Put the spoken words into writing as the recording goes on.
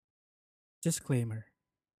Disclaimer: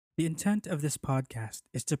 the intent of this podcast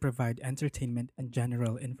is to provide entertainment and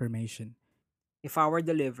general information. If our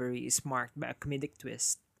delivery is marked by a comedic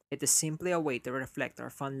twist, it is simply a way to reflect our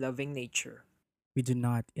fun loving nature. We do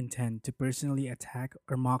not intend to personally attack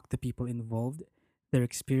or mock the people involved, their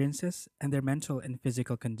experiences, and their mental and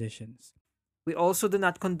physical conditions. We also do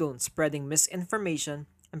not condone spreading misinformation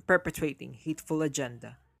and perpetuating hateful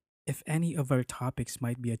agenda. If any of our topics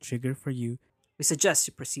might be a trigger for you, We suggest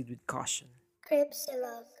you proceed with caution.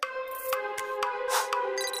 Cripsilog.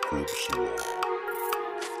 Cripsilog.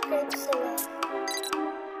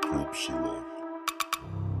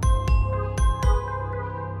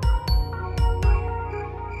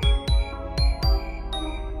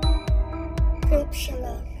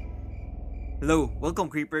 Cripsilog. Hello, welcome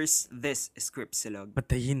creepers. This is Cripsilog.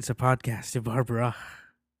 patayin sa podcast si Barbara.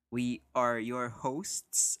 We are your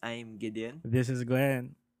hosts. I'm Gideon. This is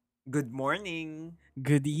Glenn. Good morning.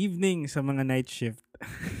 Good evening sa mga night shift.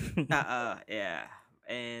 Yeah.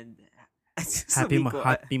 And Happy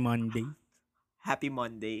Monday. Happy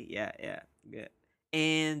Monday. Yeah. Good.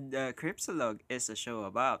 And Cripsilog is a show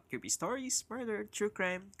about creepy stories, murder, true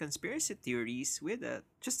crime, conspiracy theories with a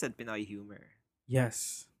twisted Pinoy humor.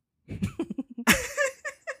 Yes.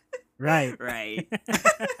 Right. Right.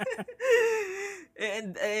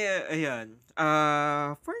 And ayun.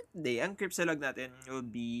 For today, ang Cripsilog natin will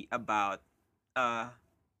be about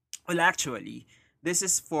actually, this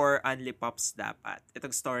is for Unli Pops dapat.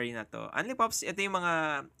 Itong story na to. Unli Pops, ito yung mga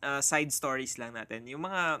side stories lang natin. Yung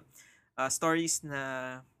mga stories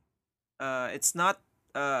na it's not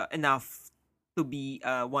enough to be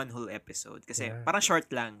one whole episode. Kasi Yeah. parang short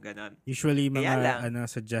lang, ganun. Usually Kaya lang. mga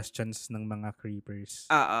suggestions ng mga creepers.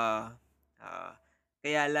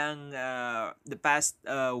 Kaya lang, the past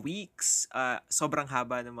weeks, sobrang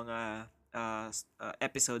haba ng mga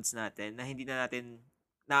episodes natin na hindi na natin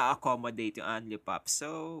na-accommodate yung Unli Pops.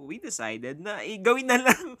 So, we decided na gawin na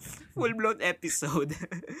lang full-blown episode.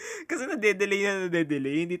 Kasi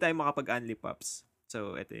nade-delay. Hindi tayo makapag-Unli Pops.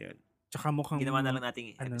 So, ito yun. Tsaka mukhang Ginawa na lang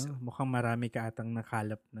nating episode. mukhang marami ka atang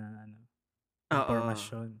nakalap na Oo.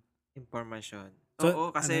 impormasyon. So, So,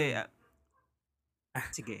 oo, kasi ano?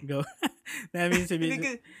 sige. Go. Namin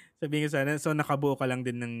Hindi sabihin ko sana, so nakabuo ka lang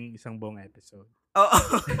din ng isang buong episode. Oo.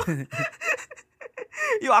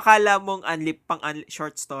 Yung akala mong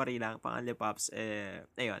short story lang, pang Unli Pops,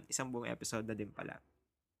 ayun, isang buong episode na din pala.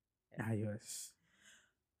 Ayos.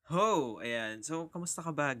 Ayan. So, kamusta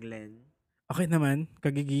ka ba, Glenn? Okay naman,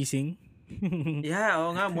 kagigising. Yeah,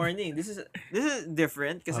 oo nga, morning. This is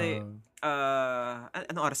different kasi, Oo.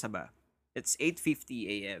 anong oras na ba? It's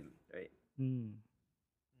 8:50 a.m., right? Hmm.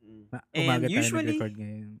 And Umaga tayo usually, nag-record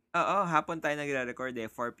ngayon. oo, hapon tayo nagre-record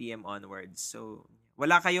 4 p.m. onwards. So,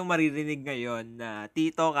 wala kayong maririnig ngayon na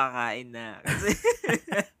tito kakain na. Kasi,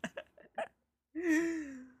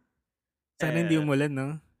 Sana hindi umulan, no?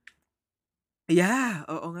 yeah,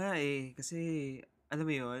 oo nga eh. Kasi, alam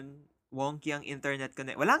mo yun, wonky ang internet ko.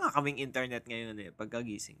 Wala nga kaming internet ngayon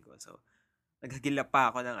pagkagising ko. So, naghagilap pa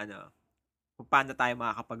ako ng kung paano tayo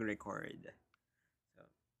makakapag-record. So,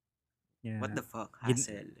 Yeah. what the fuck?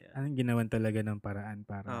 Hassle. Yeah. Anong ginawan talaga ng paraan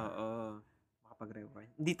para Oo.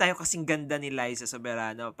 Makapag-record. Hindi tayo kasing ganda ni Liza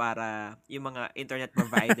Soberano para yung mga internet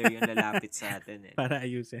provider yung lalapit sa atin eh. para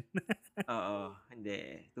ayusin. Oo.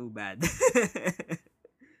 Hindi. Too bad.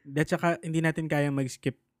 At saka, hindi natin kaya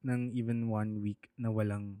mag-skip ng even 1 week na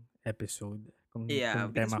walang episode. Kung Yeah,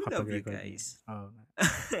 kung tayo because we love you makapag-record. guys. Oo nga.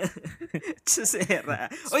 Chusera.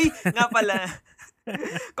 Uy, nga pala.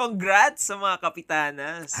 Congrats sa mga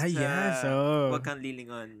kapitanas. Yes. Huwag kang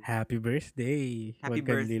lilingon. Happy birthday. Happy Huwag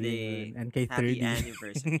kang birthday. lilingon. And kay Happy 30.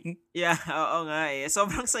 anniversary. Yeah, oo nga eh.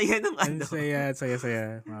 Sobrang saya nung Ang saya.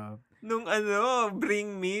 Wow. nung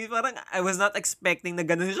Bring Me. Parang I was not expecting na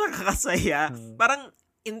ganun siya kakasaya. Parang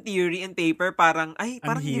in theory, in paper, parang Ang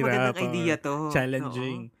hindi hirap, magandang idea to.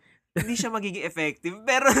 challenging. Oo. Hindi siya magiging effective.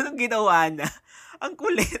 Pero nung ginawa na, ang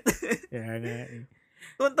kulit. Kaya nga eh.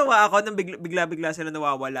 Tuwan-tawa ako nang bigla-bigla sila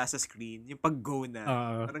nawawala sa screen. Yung pag-go na.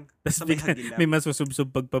 Oo. Parang Tapos sa may hagilap. may masusubsob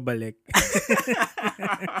pagpabalik.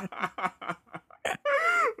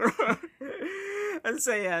 Ang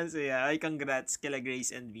saya. Ay, congrats kila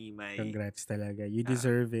Grace and Vimay. Congrats talaga. You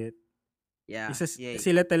deserve it. Yeah. Yay.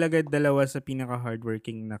 Sila talaga dalawa sa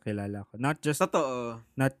pinaka-hardworking na kilala ko. Not Totoo.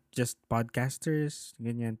 just podcasters,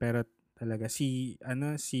 ganyan, pero talaga si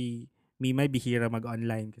Mimay bihira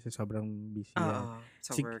mag-online kasi sobrang busy yan.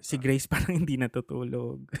 Sa work. Si Grace parang hindi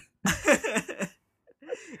natutulog.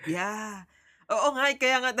 Yeah. Oo nga,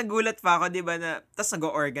 kaya nga nagulat pa ako, 'di ba, na tas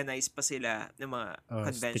nag-organize pa sila ng mga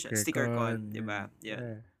convention, sticker con, 'di ba?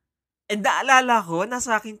 Yeah. And naalala ko,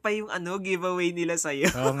 nasa akin pa yung giveaway nila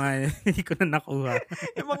sa'yo. Oo nga, hindi ko na nakuha.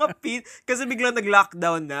 Yung mga pin. Kasi biglang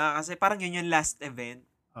nag-lockdown na. Kasi parang yun yung last event.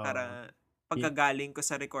 Oo. Para pagkagaling ko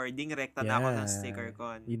sa recording, rekta na ako ng sticker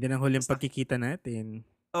con. Yun din ang huling pagkikita natin.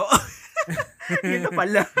 Oo. Yun na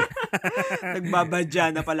pala.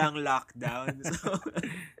 Nagbabadya na pala ang lockdown. So,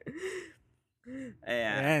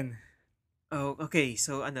 Ayan. Oh, okay.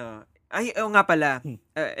 So, ay, nga pala.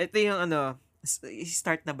 Ito yung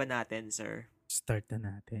start na ba natin, sir? Start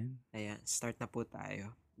na natin. Ayan, start na po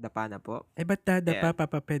tayo. Dapa na po. Ba't dadapa?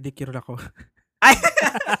 Papapedicure ako. Ay!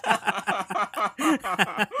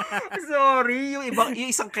 Sorry, yung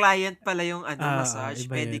isang client pala yung massage.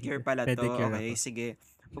 Iba yun. Pedicure pala to. Pedicure Okay, ako. sige.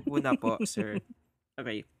 Upo na po, sir.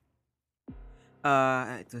 Okay.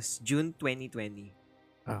 It was June 2020.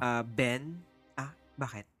 Ben?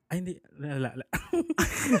 Bakit? Ay, hindi.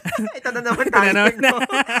 Ito na naman Ito na tayo. naman. No?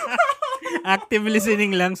 Active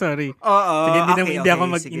listening lang, sorry. Oo. Sige, Sige. hindi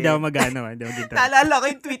ako mag-ano. Hindi ako dito. Naalala ko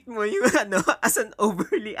yung tweet mo, yung as an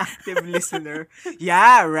overly active listener.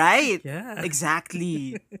 Yeah, right. Yeah.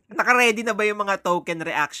 Exactly. Naka-ready na ba yung mga token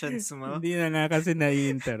reactions mo? Hindi na nga kasi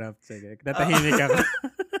na-interrupt. Sige, tatahimik ako.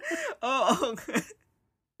 Oo.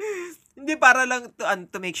 Hindi, para lang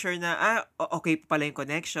to make sure na, okay pa pala yung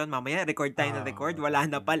connection. Mamaya, record tayo na record. Wala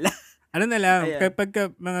na pala. Ano na lang, Ayan.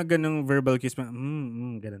 kapag mga ganong verbal cues,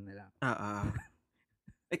 ganun na lang.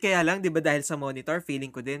 Kaya lang, di ba dahil sa monitor,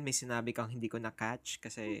 feeling ko din may sinabi kang hindi ko na-catch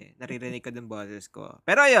kasi naririnig ko din boses ko.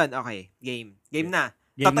 Pero ayun, okay. Game. Game na.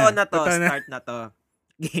 Totoo na to. Start na to.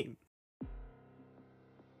 Game.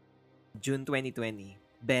 June 2020.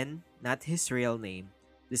 Ben, not his real name,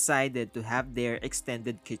 decided to have their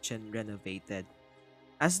extended kitchen renovated.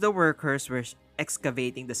 As the workers were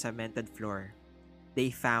excavating the cemented floor, they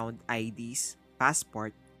found IDs,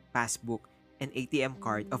 passport, passbook, and ATM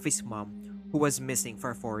card of his mom who was missing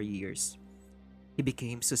for 4 years. He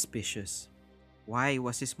became suspicious. Why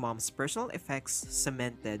was his mom's personal effects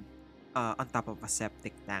cemented on top of a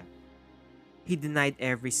septic tank? He denied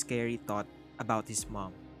every scary thought about his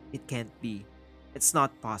mom. It can't be. It's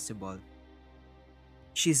not possible.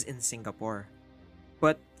 She's in Singapore.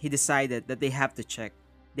 But he decided that they have to check.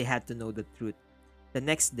 They had to know the truth. The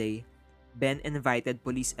next day, Ben invited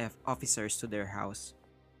police officers to their house.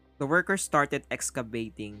 The workers started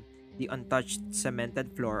excavating the untouched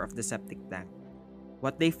cemented floor of the septic tank.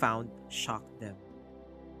 What they found shocked them.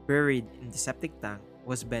 Buried in the septic tank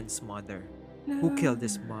was Ben's mother. Who killed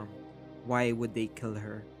his mom? Why would they kill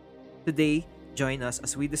her? Today, join us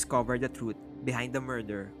as we discover the truth behind the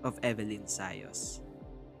murder of Evelyn Sayos.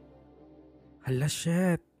 Hala,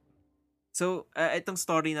 shit. So, itong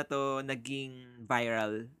story na to naging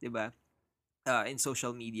viral, 'di ba? In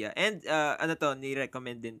social media. And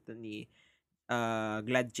ni-recommend din to ni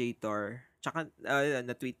Gladiator. Tsaka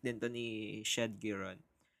na-tweet din to ni Shed Giron.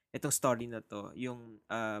 Itong story na to, yung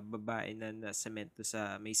babae na nasemento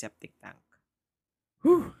sa may septic tank.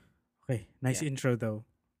 Whew. Okay, nice intro though.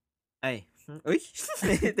 Ay. Uy.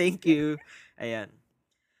 Thank you. Ayan.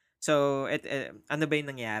 So, ano ba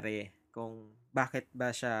yung nangyari? Kung bakit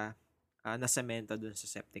ba siya nasemento dun sa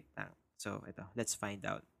septic tank? So, ito. Let's find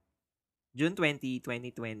out. June 20,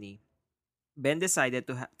 2020, Ben decided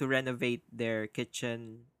to renovate their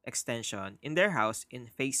kitchen extension in their house in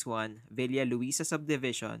Phase 1, Villa Luisa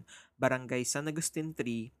Subdivision, Barangay San Agustin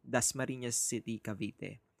 3, Dasmariñas City,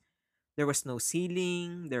 Cavite. There was no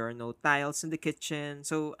ceiling, there were no tiles in the kitchen.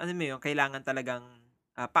 So, kailangan talagang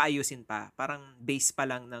paayusin pa. Parang base pa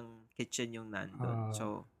lang ng kitchen yung nandun.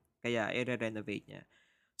 So, kaya i-renovate niya.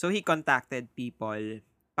 So, he contacted people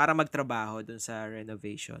para magtrabaho dun sa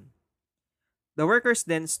renovation. The workers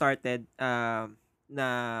then started na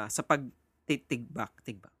sa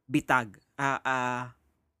bitag.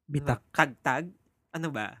 Tagtag? Ano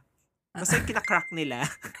ba? Basta yung kinakrack nila.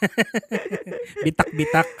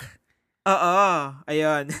 Bitak-bitak. Oo,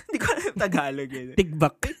 ayun. Hindi ko alam yung Tagalog yun.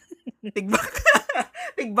 Tigbak.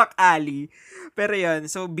 Tigbak alley. Pero yun,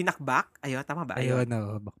 so binakbak. Ayun, tama ba? Ayun,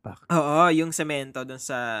 bakbak. Oo, yung semento dun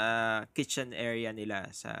sa kitchen area nila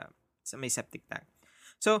sa may septic tank.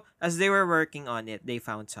 So, as they were working on it, they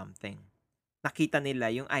found something. Nakita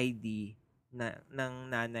nila yung ID ng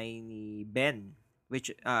nanay ni Ben,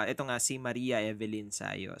 which, ito nga, si Maria Evelyn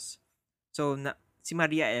Sayos. So, si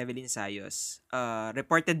Maria Evelyn Sayos,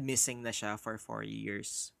 reported missing na siya for 4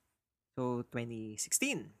 years. So,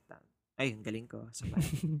 2016. Ay, ang galing ko.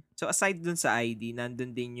 So, aside dun sa ID,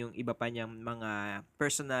 nandun din yung iba pa niyang mga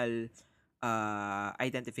personal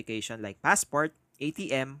identification like passport,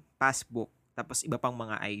 ATM, passbook, tapos iba pang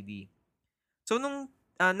mga ID. So, nung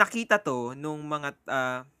nakita to, nung mga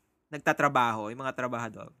nagtatrabaho, yung mga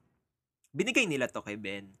trabahador, binigay nila to kay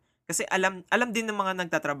Ben. Kasi alam din ng mga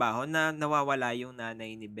nagtatrabaho na nawawala yung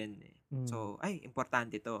nanay ni Ben eh. So,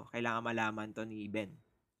 importante to. Kailangan malaman to ni Ben.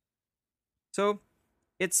 So,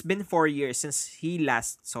 it's been 4 years since he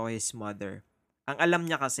last saw his mother. Ang alam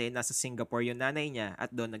niya kasi nasa Singapore yung nanay niya at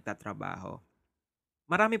doon nagtatrabaho.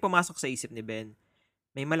 Marami pumasok sa isip ni Ben.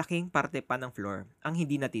 May malaking parte pa ng floor ang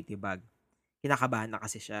hindi natitibag. Kinakabahan na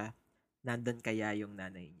kasi siya. Nandun kaya yung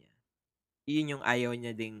nanay niya. Iyon yung ayaw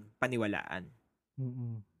niya ding paniwalaan.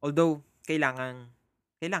 Although, kailangan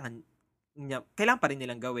pa rin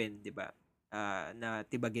nilang gawin, di ba? Na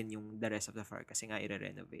tibagin yung the rest of the floor kasi nga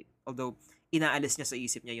i-renovate. Although, inaalis niya sa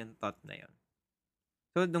isip niya yung thought na yon.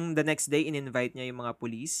 So, nung the next day, in-invite niya yung mga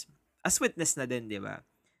police as witness na din, di ba?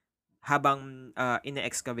 Habang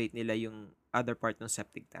ine-excavate nila yung other part ng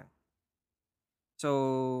septic tank.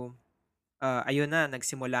 So, ayun na,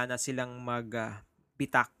 nagsimula na silang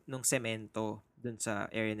magbitak ng semento dun sa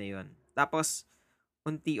area na yon. Tapos,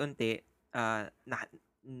 unti-unti,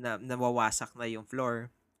 nawawasak na yung floor.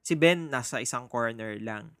 Si Ben nasa isang corner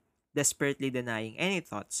lang, desperately denying any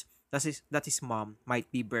thoughts that his mom might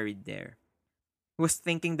be buried there. He was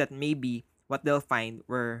thinking that maybe what they'll find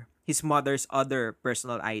were his mother's other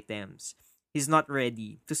personal items. He's not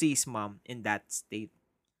ready to see his mom in that state.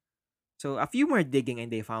 So, a few more digging and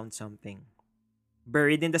they found something.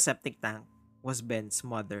 Buried in the septic tank was Ben's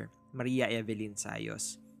mother, Maria Evelyn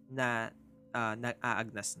Sayos, na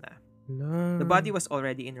nag-aagnas na. The body was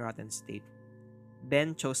already in rotten state.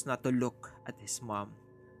 Ben chose not to look at his mom.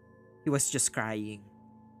 He was just crying.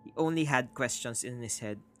 He only had questions in his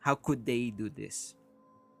head. How could they do this?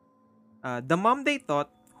 The mom they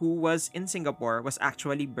thought, who was in Singapore, was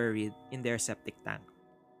actually buried in their septic tank.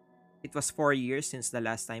 It was 4 years since the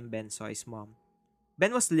last time Ben saw his mom.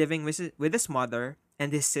 Ben was living with his mother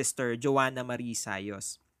and his sister, Joanna Marie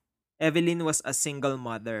Sayos. Evelyn was a single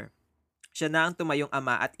mother. Siya na ang tumayong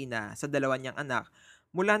ama at ina sa dalawa niyang anak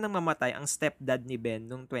mula nang mamatay ang stepdad ni Ben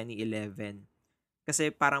noong 2011.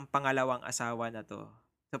 Kasi parang pangalawang asawa na to.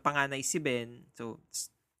 So, panganay si Ben. So,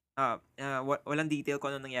 walang detail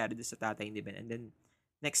kung ano nangyari doon sa tatay ni Ben. And then,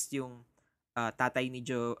 next yung tatay ni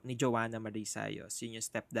Joanna Marie Sayos. Yun yung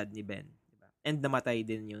stepdad ni Ben. Diba? And namatay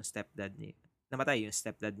yung stepdad ni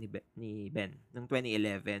Ben noong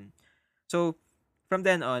 2011. So, from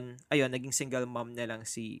then on, ayun, naging single mom na lang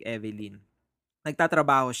si Evelyn.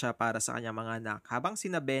 Nagtatrabaho siya para sa kanyang mga anak, habang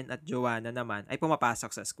sina Ben at Joanna naman ay pumapasok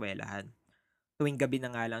sa eskwelahan. Tuwing gabi na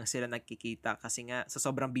nga lang sila nagkikita kasi nga sa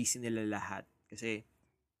sobrang busy nila lahat. Kasi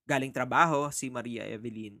galing trabaho si Maria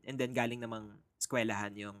Evelyn and then galing namang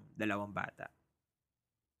eskwelahan yung dalawang bata.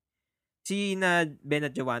 Si Ben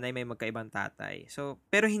at Joanna ay may magkaibang tatay. So,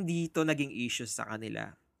 pero hindi ito naging issue sa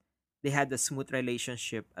kanila. They had a smooth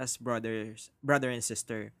relationship as brother and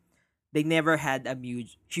sister. They never had a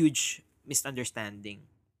huge misunderstanding.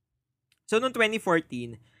 So, noong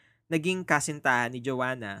 2014, naging kasintahan ni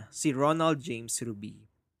Joanna si Ronald James Ruby.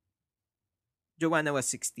 Joanna was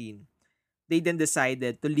 16. They then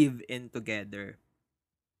decided to live in together.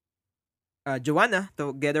 Joanna,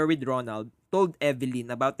 together with Ronald, told Evelyn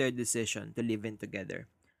about their decision to live in together.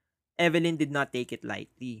 Evelyn did not take it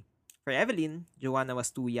lightly. For Evelyn, Joanna was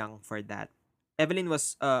too young for that. Evelyn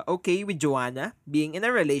was okay with Joanna being in a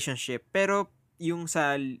relationship, pero yung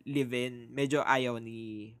sa live-in, medyo ayaw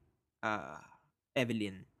ni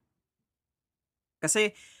Evelyn.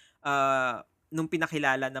 Kasi, nung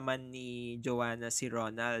pinakilala naman ni Joanna si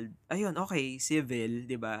Ronald, ayun, okay, civil,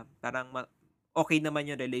 di ba? Parang okay naman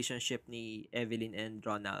yung relationship ni Evelyn and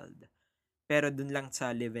Ronald. Pero dun lang sa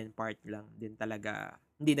live-in part lang din talaga,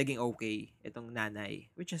 hindi naging okay itong nanay.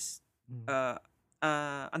 Which is,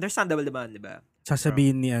 understandable naman, di ba?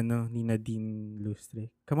 Sasabihin ni Nadine Lustre,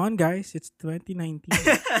 come on guys, it's 2019.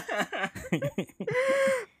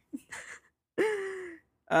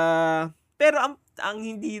 Pero ang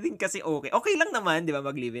hindi rin kasi okay. Okay lang naman, di ba,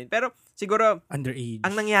 mag-live-in. Pero siguro, underage.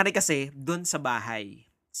 Ang nangyari kasi, dun sa bahay,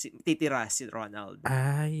 titira si Ronald.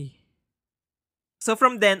 Ay. So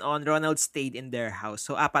from then on, Ronald stayed in their house.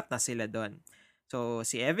 So 4 na sila dun. So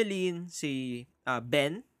si Evelyn, si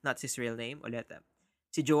Ben, not his real name, ulit.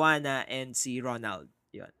 Si Joanna, and si Ronald.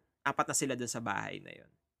 Yun. 4 na sila dun sa bahay na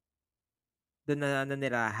yun. Doon na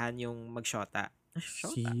nanirahan yung magshota.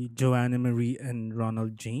 Si Joanna Marie and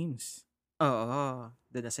Ronald James. Oo,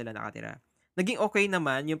 doon na sila nakatira. Naging okay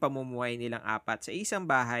naman yung pamumuhay nilang 4 sa isang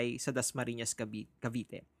bahay sa Dasmariñas,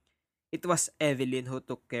 Cavite. It was Evelyn who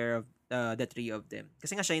took care of the 3 of them.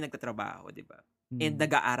 Kasi nga siya yung nagtatrabaho, di ba? And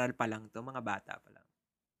nag-aaral pa lang to, mga bata pa lang.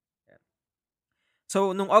 Yeah.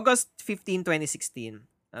 So, nung August 15, 2016,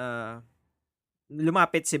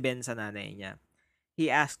 lumapit si Ben sa nanay niya.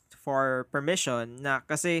 He asked for permission na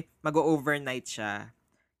kasi mag-overnight siya,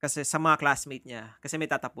 Kasi sa mga classmate niya, kasi may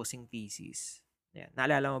tatapusing thesis. Yan.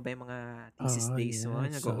 Naalala mo ba yung mga thesis Oh, days mo?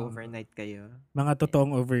 yes. Nag-overnight kayo? Mga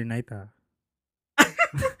totoong overnight,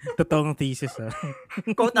 totoong thesis,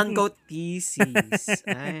 Quote-unquote thesis.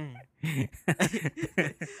 Ay.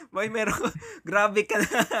 Boy, meron ko. Grabe ka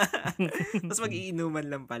na. Tapos mag-iinuman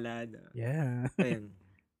lang pala. No? Yeah. Ayun.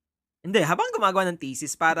 Hindi, habang gumagawa ng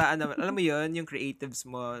thesis, para, alam mo yon yung creatives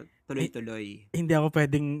mo, tuloy-tuloy. Hindi ako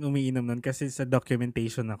pwedeng umiinom nun kasi sa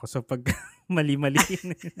documentation ako. So, pag mali-mali,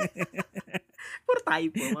 Puro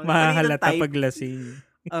typo. mahalata pag lasing.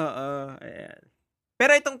 Oo. Ayan.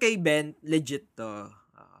 Pero itong kay Ben, legit to.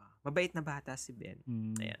 Mabait na bata si Ben.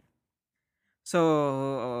 Ayan. So,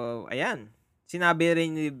 ayan. Sinabi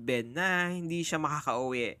rin ni Ben na hindi siya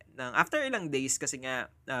makakauwi after ilang days kasi nga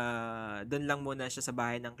doon lang muna siya sa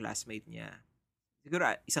bahay ng classmate niya. Siguro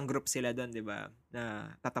isang group sila doon, 'di ba?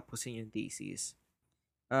 Na tatapusin yung thesis.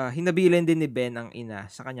 Hinabilin din ni Ben ang ina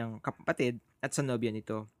sa kanyang kapatid at sa nobya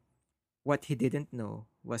nito. What he didn't know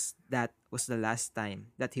was that was the last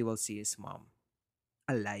time that he will see his mom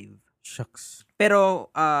alive. Shucks.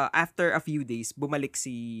 Pero after a few days, bumalik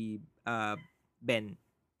si Ben.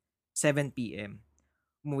 7 p.m.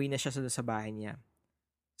 Umuwi na siya sa bahay niya.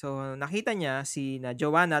 So, nakita niya si na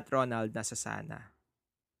Joanna at Ronald nasa sana.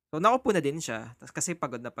 So, nakaupo na din siya. Kasi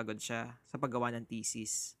pagod na pagod siya sa paggawa ng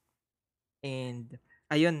thesis. And,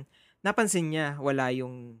 ayun, napansin niya wala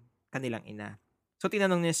yung kanilang ina. So,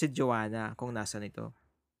 tinanong niya si Joanna kung nasan ito.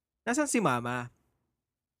 Nasaan si Mama?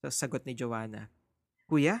 So, sagot ni Joanna,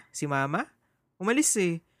 Kuya, si Mama? Umalis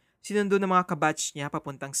eh. Sinundo ng mga kabatch niya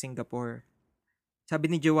papuntang Singapore. Sabi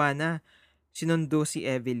ni Joanna, sinundo si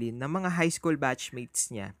Evelyn ng mga high school batchmates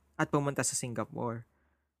niya at pumunta sa Singapore.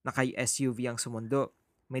 Naka-SUV ang sumundo.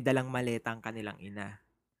 May dalang maleta ang kanilang ina.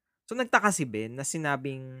 So nagtaka si Ben na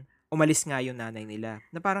sinabing umalis nga yung nanay nila.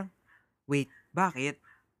 Na parang, wait, bakit?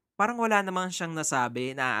 Parang wala naman siyang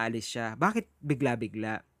nasabi na aalis siya. Bakit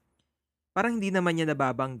bigla-bigla? Parang hindi naman niya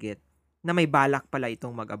nababanggit na may balak pala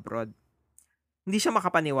itong mag-abroad. Hindi siya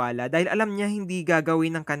makapaniwala dahil alam niya hindi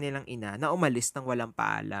gagawin ng kanilang ina na umalis ng walang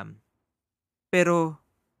paalam. Pero,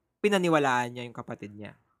 pinaniwalaan niya yung kapatid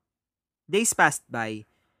niya. Days passed by,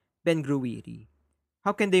 Ben grew weary.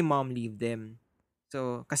 How can their mom leave them?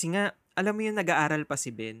 So, kasi nga, alam mo yung nag-aaral pa si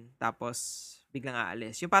Ben, tapos biglang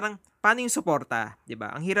aalis. Yung parang, paano yung suporta? Diba?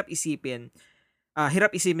 Ang hirap isipin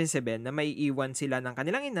si Ben na may iwan sila ng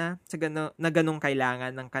kanilang ina na ganong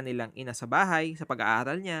kailangan ng kanilang ina sa bahay, sa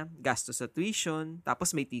pag-aaral niya, gastos sa tuition,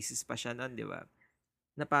 tapos may thesis pa siya noon, di ba?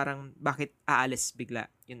 Na parang, bakit aalis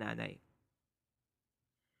bigla yung nanay?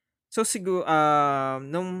 So, siguro,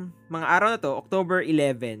 nung mga araw na to, October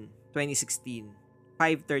 11, 2016,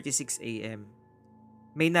 5:36 a.m.,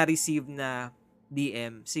 may na-receive na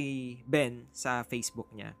DM si Ben sa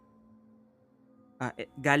Facebook niya.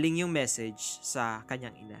 Galing yung message sa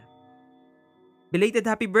kanyang ina. Belated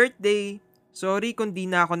happy birthday! Sorry kung di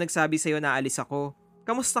na ako nagsabi sa'yo na alis ako.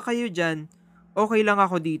 Kamusta kayo dyan? Okay lang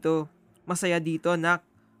ako dito. Masaya dito, nak.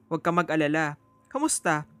 Huwag ka mag-alala.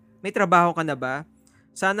 Kamusta? May trabaho ka na ba?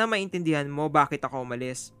 Sana maintindihan mo bakit ako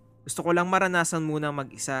umalis. Gusto ko lang maranasan muna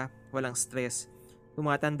mag-isa. Walang stress.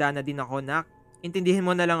 Tumatanda na din ako, nak. Intindihin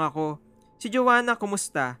mo na lang ako. Si Joanna,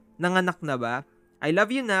 kumusta? Nanganak na ba? I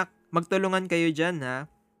love you, nak. Magtulungan kayo dyan, ha?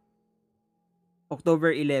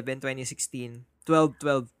 October 11, 2016,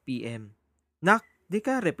 12:12 p.m. Nak, di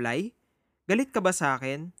ka reply? Galit ka ba sa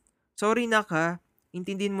akin? Sorry, nak, ha?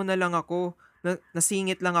 Intindihin mo na lang ako.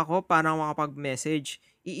 Nasingit lang ako para makapag-message.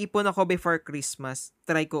 Iipon ako before Christmas.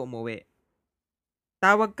 Try ko umuwi.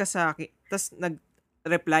 Tawag ka sa akin. Tapos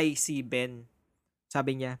nag-reply si Ben.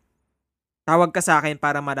 Sabi niya, tawag ka sa akin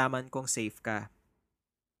para malaman kung safe ka.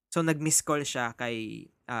 So, nag-miss call siya kay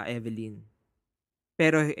Evelyn.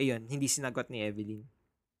 Pero, ayun, hindi sinagot ni Evelyn.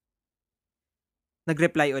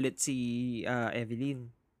 Nag-reply ulit si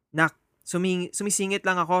Evelyn. Nak, sumisingit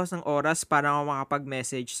lang ako ng oras para ako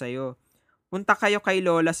makapag-message sa'yo. Punta kayo kay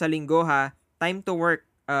Lola sa linggo, ha? Time to work.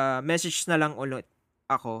 Message na lang ulit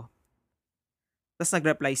ako. Tapos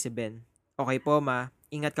nag-reply si Ben. Okay po, ma.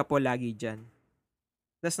 Ingat ka po lagi dyan.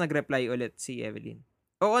 Tapos nag-reply ulit si Evelyn.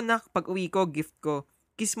 Oo, nak. Pag uwi ko, gift ko.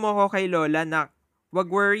 Kiss mo ako kay Lola, nak. Wag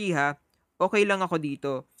worry, ha. Okay lang ako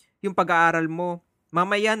dito. Yung pag-aaral mo,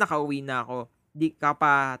 mamaya nakauwi na ako. Di ka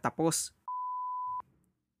pa tapos.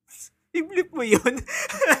 I-blip mo yun.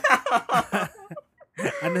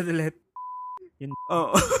 Ano ulit?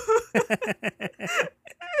 Oo.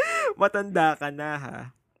 Matanda ka na, ha.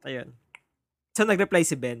 Ayun. So, nag-reply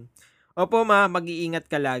si Ben. Opo, ma, mag-iingat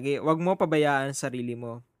ka lagi. Huwag mo pabayaan sarili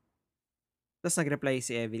mo. Tapos nag-reply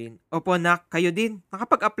si Evelyn. Opo, nak, kayo din.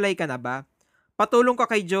 Nakapag-apply ka na ba? Patulong ka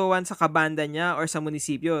kay Joanne sa kabanda niya or sa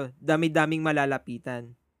munisipyo. Dami-daming malalapitan.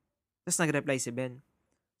 Tapos nag-reply si Ben,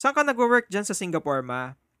 saan ka nag-work dyan sa Singapore,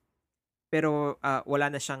 ma? Pero wala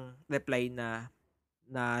na siyang reply na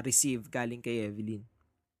receive galing kay Evelyn.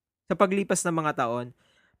 Sa paglipas ng mga taon,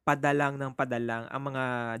 padalang ng padalang ang mga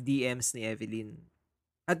DMs ni Evelyn.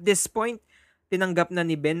 At this point, tinanggap na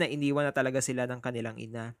ni Ben na iniwan na talaga sila ng kanilang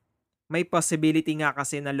ina. May possibility nga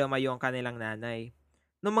kasi na lumayo ang kanilang nanay.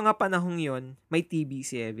 Noong mga panahong yon, may TB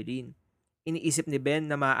si Evelyn. Iniisip ni Ben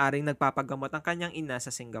na maaaring nagpapagamot ang kanyang ina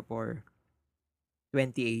sa Singapore.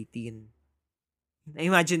 2018.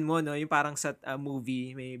 Na-imagine mo, no? Yung parang sa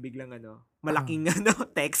movie, may biglang malaking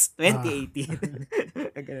text,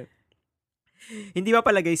 2018. Ganun. Hindi ba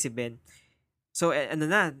palagay si Ben? So, 2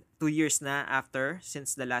 years na after,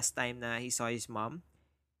 since the last time na he saw his mom,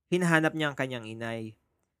 hinahanap niya ang kanyang inay.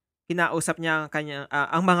 Kinausap niya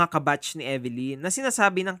ang mga kabatch ni Evelyn na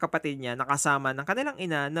sinasabi ng kapatid niya na kasama ng kanilang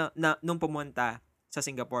ina na nung pumunta sa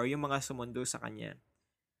Singapore, yung mga sumundo sa kanya.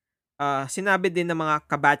 Sinabi din ng mga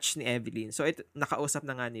kabatch ni Evelyn, so ito, nakausap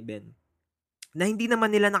na nga ni Ben, na hindi naman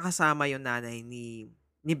nila nakasama yung nanay ni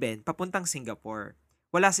Ben papuntang Singapore.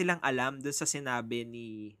 Wala silang alam doon sa sinabi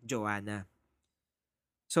ni Joanna.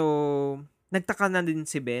 So, nagtaka na din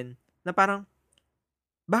si Ben na parang,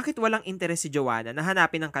 bakit walang interes si Joanna na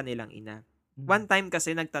hanapin ang kanilang ina? One time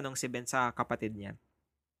kasi nagtanong si Ben sa kapatid niya,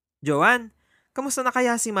 Joanne, kamusta na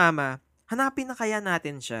kaya si mama? Hanapin na kaya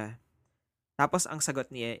natin siya? Tapos ang sagot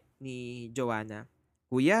ni Joanna,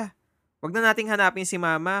 Kuya, wag na nating hanapin si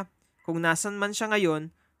mama. Kung nasan man siya ngayon,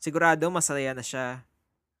 sigurado masaya na siya.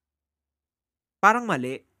 Parang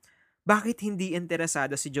mali. Bakit hindi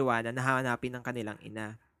interesado si Joanna na hanapin ang kanilang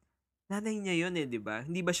ina? Nanay niya yun di ba?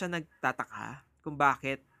 Hindi ba siya nagtataka kung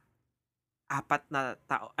bakit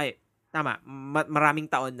maraming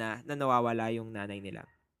taon na nawawala yung nanay nila?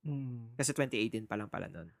 Kasi 2018 pa lang pala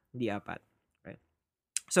nun. Hindi 4. Okay.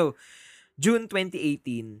 So, June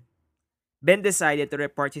 2018, Ben decided to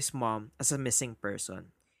report his mom as a missing person.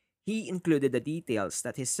 He included the details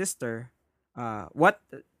that his sister,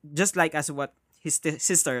 just like as what his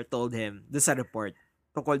sister told him doon sa report,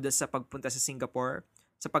 tungkol doon sa pagpunta sa Singapore,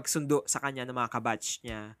 sa pagsundo sa kanya ng mga kabatch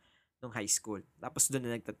niya nung high school. Tapos doon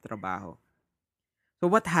na nagtatrabaho. So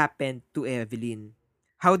what happened to Evelyn?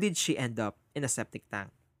 How did she end up in a septic tank?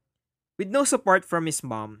 With no support from his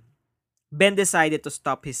mom, Ben decided to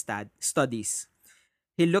stop his studies.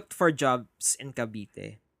 He looked for jobs in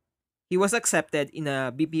Cavite. He was accepted in a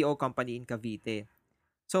BPO company in Cavite.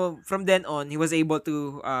 So, from then on, he was able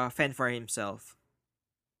to fend for himself.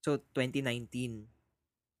 So, 2019.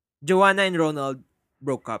 Joanna and Ronald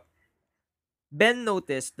broke up. Ben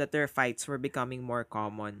noticed that their fights were becoming more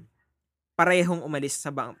common. Parehong umalis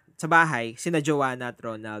sa bahay sina Joanna at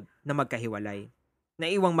Ronald na magkahiwalay.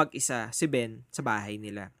 Naiwang mag-isa si Ben sa bahay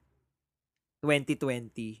nila.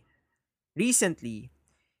 2020. Recently,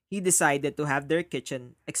 he decided to have their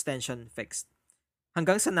kitchen extension fixed.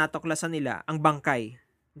 Hanggang sa natuklasan nila ang bangkay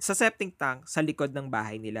sa septic tank sa likod ng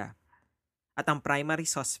bahay nila. At ang primary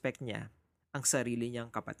suspect niya, ang sarili niyang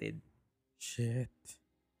kapatid. Shit.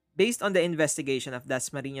 Based on the investigation of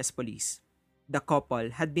Dasmariñas police, the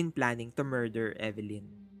couple had been planning to murder Evelyn.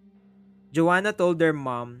 Joanna told their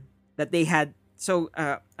mom that they had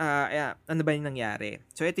ano ba yung nangyari?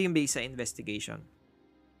 So, ito yung base sa investigation.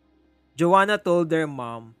 Joanna told their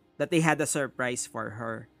mom that they had a surprise for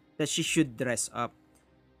her, that she should dress up.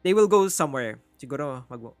 They will go somewhere. Siguro,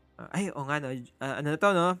 ano na to,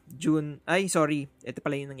 no? Ito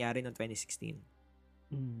pala yung nangyari noong 2016.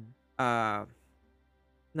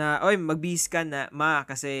 Magbihis ka na, ma,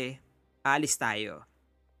 kasi aalis tayo.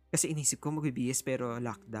 Kasi inisip ko magbibihis pero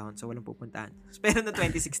lockdown, so walang pupuntahan. Pero no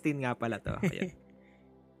 2016 nga pala to. Ayan.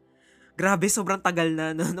 Grabe, sobrang tagal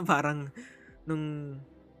na, no? Parang nung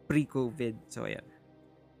pre-COVID. So, ayan.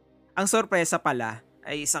 Ang sorpresa pala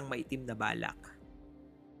ay isang maitim na balak.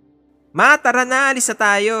 Ma, tara na, alis na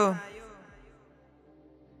tayo.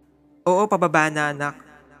 Oo, pababa na, anak.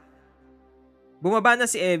 Bumaba na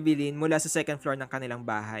si Evelyn mula sa second floor ng kanilang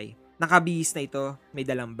bahay. Nakabihis na ito, may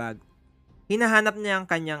dalang bag. Hinahanap niya ang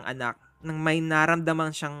kanyang anak nang may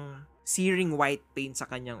naramdaman siyang searing white pain sa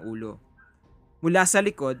kanyang ulo. Mula sa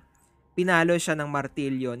likod, pinalo siya ng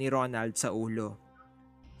martilyo ni Ronald sa ulo.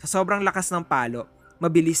 Sa sobrang lakas ng palo,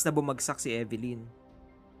 mabilis na bumagsak si Evelyn.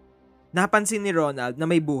 Napansin ni Ronald na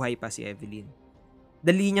may buhay pa si Evelyn.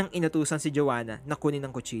 Dali niyang inutusan si Joanna na kunin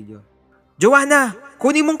ang kutsilyo. Joanna!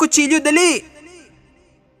 Kunin mong kutsilyo, dali!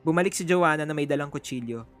 Bumalik si Joanna na may dalang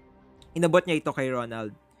kutsilyo. Inabot niya ito kay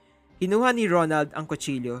Ronald. Kinuha ni Ronald ang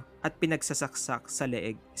kutsilyo at pinagsasaksak sa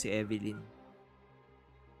leeg si Evelyn.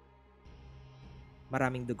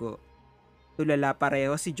 Maraming dugo. Tulala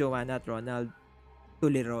pareho si Joanna at Ronald.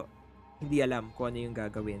 Tuliro. Hindi alam kung ano yung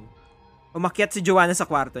gagawin. Umakyat si Joanna sa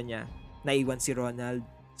kwarto niya. Naiwan si Ronald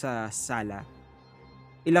sa sala.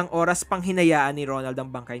 Ilang oras pang hinayaan ni Ronald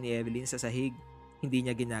ang bangkay ni Evelyn sa sahig. Hindi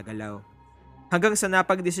niya ginagalaw. Hanggang sa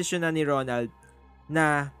napagdesisyon na ni Ronald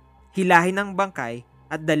na hilahin ang bangkay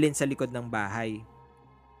at dalhin sa likod ng bahay.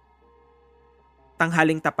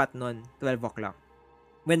 Tanghaling tapat nun, 12 o'clock,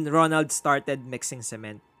 when Ronald started mixing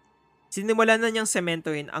cement. Sinimulan na niyang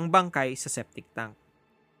sementohin ang bangkay sa septic tank.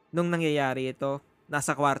 Nung nangyayari ito,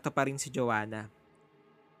 nasa kwarto pa rin si Joanna.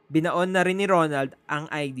 Binaon na rin ni Ronald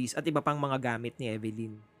ang IDs at iba pang mga gamit ni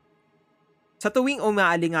Evelyn. Sa tuwing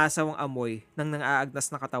umaalingasaw ang amoy ng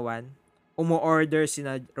nang-aagnas na katawan, umu-order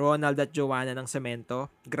sina Ronald at Joanna ng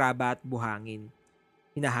semento, graba at buhangin.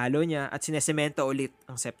 Hinahalo niya at sinesemento ulit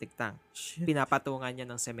ang septic tank. Shit. Pinapatungan niya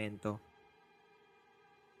ng semento.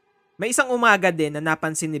 May isang umaga din na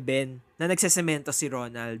napansin ni Ben na nagsesemento si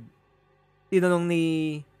Ronald. Tinanong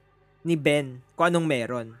ni Ben kung anong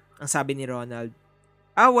meron. Ang sabi ni Ronald,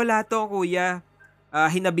 wala to kuya.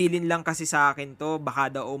 Hinabilin lang kasi sa akin to. Baka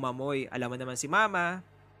daw umamoy. Alam mo naman si mama.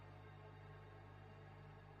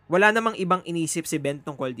 Wala namang ibang inisip si Ben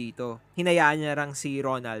tungkol dito. Hinayaan niya lang si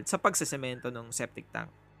Ronald sa pagsesemento ng septic tank.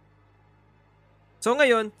 So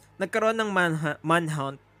ngayon, nagkaroon ng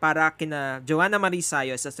manhunt para kina Joanna Marie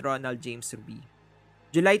Sayos at Ronald James Ruby.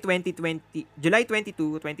 July 22, 2020,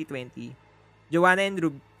 Joanna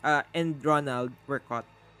and Ronald were caught.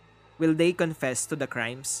 Will they confess to the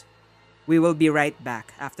crimes? We will be right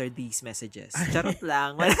back after these messages. Charot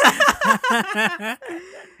lang.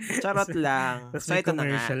 Charot lang. Tapos So may ito na nga.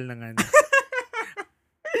 commercial ng ano.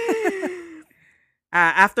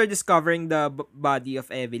 After discovering the body of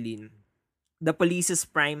Evelyn, the police's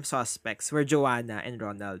prime suspects were Joanna and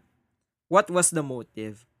Ronald. What was the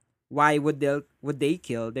motive? Why would they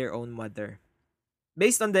kill their own mother?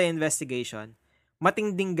 Based on the investigation,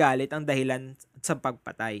 matinding galit ang dahilan sa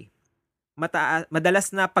pagpatay. Madalas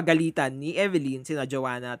na pagalitan ni Evelyn sina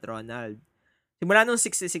Joanna at Ronald. Simula noong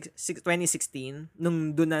 2016,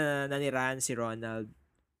 nung doon na nanirahan si Ronald.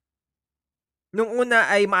 Nung una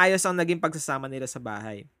ay maayos ang naging pagsasama nila sa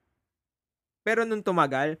bahay. Pero nung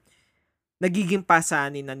tumagal, nagiging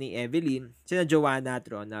pasanin na ni Evelyn sina Joanna at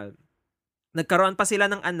Ronald. Nagkaroon pa sila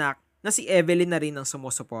ng anak na si Evelyn na rin ang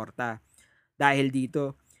sumusuporta. Dahil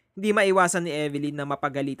dito, hindi maiwasan ni Evelyn na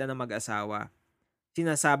mapagalitan ng mag-asawa.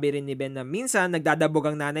 Sinasabi rin ni Ben na minsan nagdadabog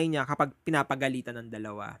ang nanay niya kapag pinapagalitan ng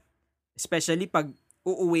dalawa. Especially pag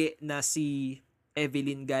uuwi na si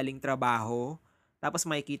Evelyn galing trabaho, tapos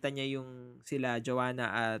makikita niya yung sila Joanna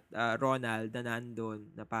at Ronald na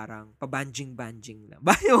nandun na parang pabanjing-banjing lang.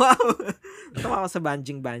 Wow! Natawa ako sa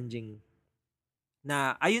banjing-banjing.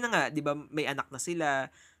 Na ayun na nga, 'di ba, may anak na sila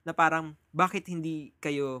na parang bakit hindi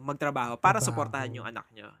kayo magtrabaho para suportahan yung anak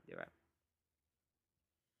niyo, 'di ba?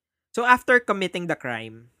 So after committing the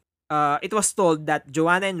crime, it was told that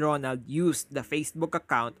Joanna and Ronald used the Facebook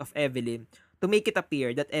account of Evelyn to make it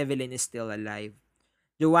appear that Evelyn is still alive.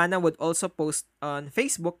 Joanna would also post on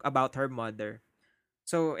Facebook about her mother.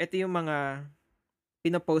 So ito yung mga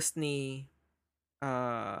pinopost ni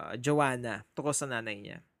Joanna tungkol sa nanay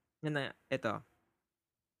niya. Ito.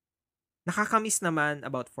 Nakakamiss naman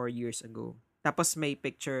about 4 years ago. Tapos may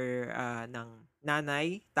picture ng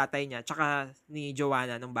nanay, tatay niya, tsaka ni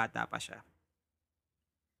Joanna nung bata pa siya.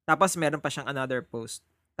 Tapos meron pa siyang another post.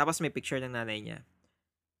 Tapos may picture ng nanay niya.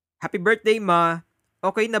 Happy birthday, ma!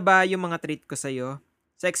 Okay na ba yung mga treat ko sa'yo?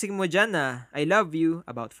 Sexy mo dyan ah. I love you.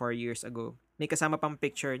 About 4 years ago. May kasama pang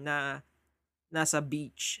picture na nasa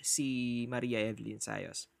beach si Maria Evelyn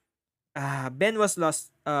Sayos. Ben was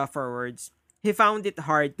lost for words. He found it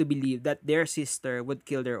hard to believe that their sister would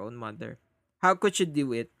kill their own mother. How could she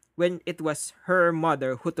do it when it was her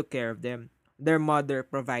mother who took care of them? Their mother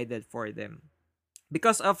provided for them.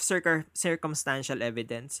 Because of circumstantial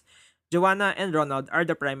evidence, Joanna and Ronald are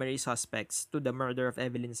the primary suspects to the murder of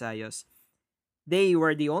Evelyn Sayos. They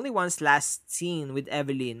were the only ones last seen with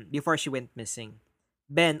Evelyn before she went missing.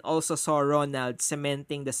 Ben also saw Ronald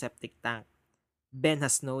cementing the septic tank. Ben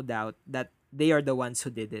has no doubt that they are the ones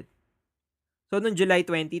who did it. So, noong July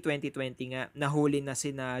 20, 2020 nga, nahuli na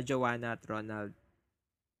sina Joanna at Ronald.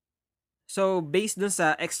 So, based dun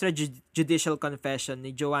sa extrajudicial confession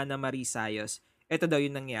ni Joanna Marie Sayos, ito daw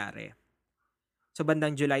yung nangyari. So,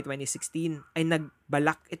 bandang July 2016, ay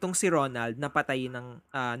nagbalak itong si Ronald na patayin ng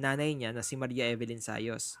nanay niya na si Maria Evelyn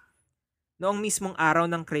Sayos. Noong mismong araw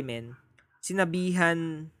ng krimen,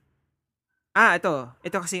 sinabihan... ito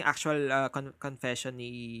kasi yung actual confession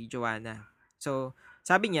ni Joanna. So,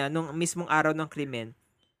 sabi niya, nung mismong araw ng krimen,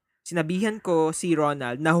 Sinabihan ko si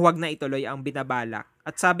Ronald na huwag na ituloy ang binabalak.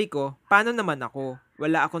 At sabi ko, paano naman ako?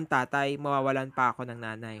 Wala akong tatay, mawawalan pa ako ng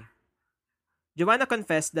nanay. Joanna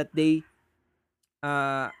confessed that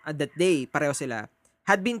pareho sila,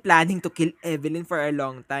 had been planning to kill Evelyn for a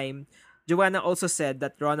long time. Joanna also said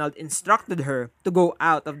that Ronald instructed her to go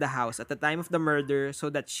out of the house at the time of the murder so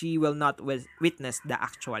that she will not witness the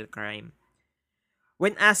actual crime.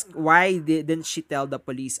 When asked why didn't she tell the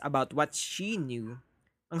police about what she knew,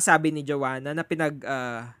 ang sabi ni Joanna na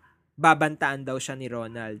babantaan daw siya ni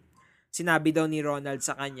Ronald. Sinabi daw ni Ronald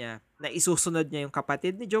sa kanya na isusunod niya yung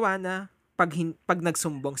kapatid ni Joanna pag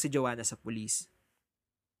nagsumbong si Joanna sa pulis.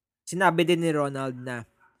 Sinabi din ni Ronald na,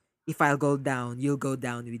 if I'll go down, you'll go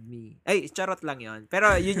down with me. Ay, charot lang yon.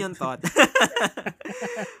 Pero yun yung thought.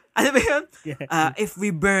 Ano ba yun? If we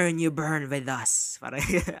burn, you burn with us. Parang,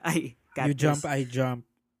 ay, You jump, I jump.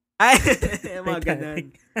 Ay, mga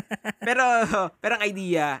ganun. pero ang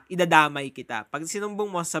idea, idadamay kita. Pag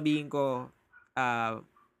sinumbong mo, sabihin ko,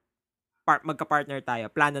 magka-partner tayo,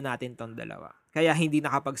 plano natin tong dalawa. Kaya hindi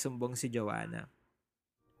nakapagsumbong si Joanna.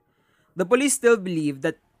 The police still believe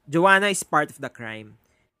that Joanna is part of the crime.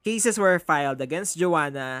 Cases were filed against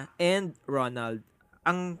Joanna and Ronald.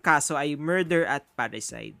 Ang kaso ay murder at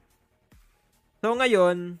parricide. So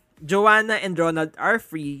ngayon, Joanna and Ronald are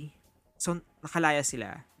free. So nakalaya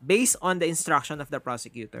sila. Based on the instruction of the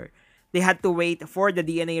prosecutor, they had to wait for the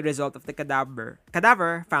DNA result of the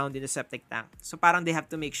cadaver found in the septic tank. So parang they have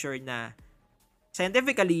to make sure na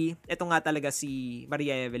scientifically, ito nga talaga si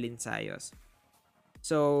Maria Evelyn Zayos.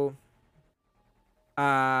 So,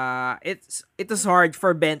 it was hard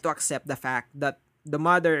for Ben to accept the fact that the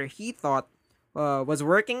mother he thought was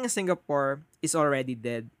working in Singapore is already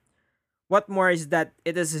dead. What more is that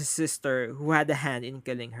it is his sister who had a hand in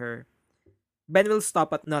killing her. Ben will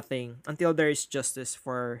stop at nothing until there is justice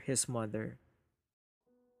for his mother.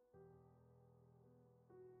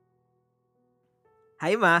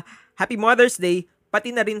 Hi Ma, Happy Mother's Day, pati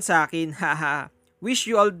na rin sa akin, haha. Wish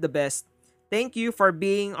you all the best. Thank you for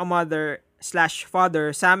being a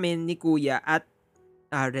mother/father sa amin ni Kuya at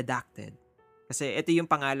redacted. Kasi ito yung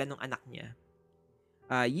pangalan ng anak niya.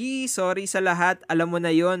 Sorry sa lahat, alam mo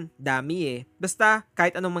na yon, dami eh. Basta,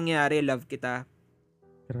 kahit anong mangyari, love kita.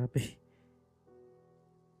 Grabe.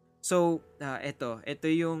 So, ito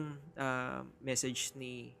yung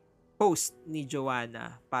post ni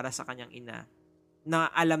Joanna para sa kanyang ina na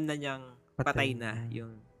alam na niyang patay na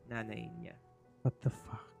yung nanay niya. What the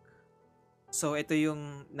fuck? So, ito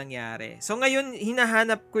yung nangyari. So, ngayon,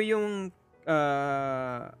 hinahanap ko yung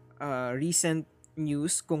recent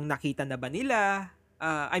news kung nakita na ba nila.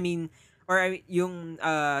 Yung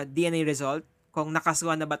DNA result, kung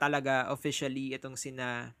nakasuhan na ba talaga officially itong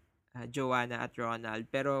sina Joanna at Ronald.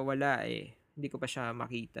 Pero wala eh. Hindi ko pa siya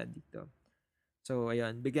makita dito. So,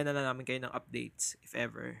 ayun. Bigyan na lang namin kayo ng updates, if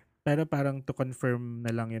ever. Pero parang to confirm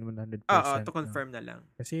na lang yun 100%. Oo, to confirm na lang.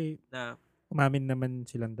 Kasi, na umamin naman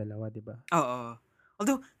silang dalawa, di ba? Oo.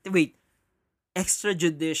 Although, wait.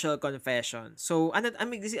 Extrajudicial confession. So, ano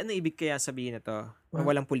ibig kaya sabihin na to?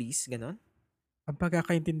 Walang police? Ganon? Ang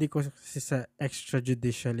pagkakaintindi ko sa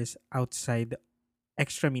extrajudicial is outside.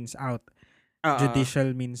 Extra means out.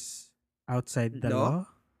 Judicial means outside the law.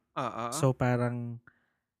 So, parang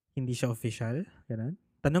hindi siya official. Ganun.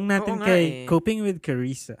 Tanong natin kay Coping with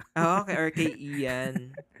Carissa. Or kay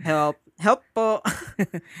Ian. Help po.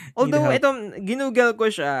 Although, itong ginugel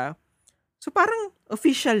ko siya. So, parang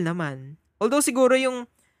official naman. Although, siguro yung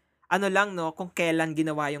kung kailan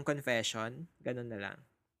ginawa yung confession. Ganun na lang.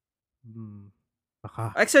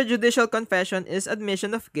 Baka. Extrajudicial confession is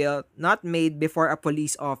admission of guilt not made before a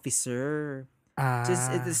police officer. Since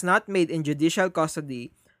it is not made in judicial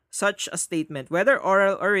custody, such a statement, whether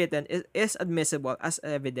oral or written, is admissible as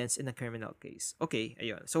evidence in a criminal case. Okay,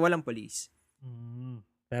 ayun. So, walang police.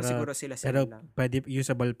 Pero, siguro sila lang. Pwede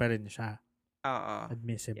usable pa rin siya. Oo.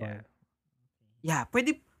 Admissible. Yeah,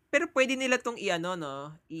 pwede. Pero pwede nila tong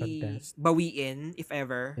bawiin if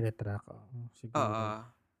ever. I-retract. Siguro. Oo.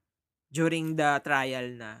 During the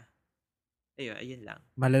trial na. Ayun lang.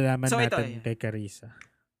 Malalaman natin kay Carissa.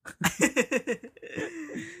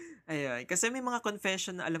 Ayun. Kasi may mga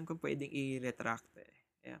confession na alam kong pwedeng i-retract eh.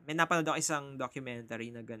 Ayun. May napanood ako isang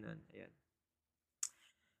documentary na ganun.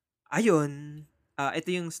 Ayun. Ito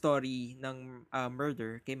yung story ng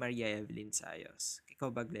murder kay Maria Evelyn Zayos.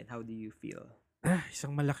 Ikaw ba, Glenn? How do you feel?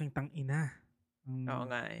 Isang malaking tangina. Oo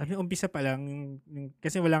nga eh. Umpisa pa lang,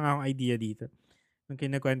 kasi wala nga akong idea dito. Nung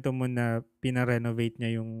kinakwento mo na pina-renovate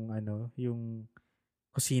niya yung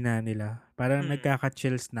kusina nila. Parang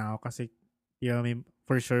nagkaka-chills na ako kasi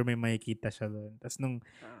for sure may makikita siya doon. Tapos nung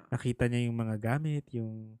nakita niya yung mga gamit,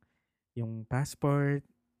 yung passport,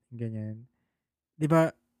 ganyan. 'Di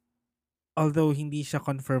ba, although hindi siya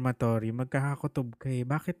confirmatory, magkakakutob ka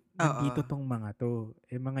bakit nandito tong mga to?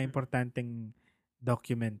 Mga importanteng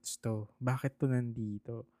documents to. Bakit to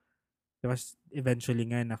nandito? Tapos eventually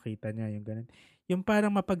nga nakita niya yung ganun. Yung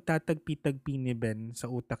parang mapagtatagpi-tagpi ni Ben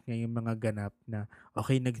sa utak niya yung mga ganap na,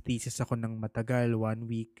 okay, nag-thesis ako ng matagal,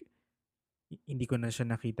 1 week. Hindi ko na siya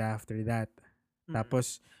nakita after that.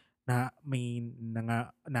 Tapos, may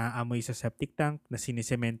naamoy sa septic tank na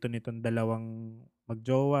sinisemento nitong dalawang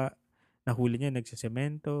magjowa. Nahuli niya,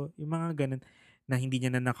 nagsisemento. Yung mga ganun na hindi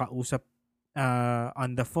niya na nakausap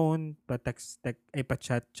on the phone,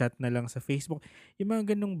 pa-chat na lang sa Facebook. Yung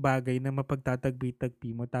mga ganung bagay na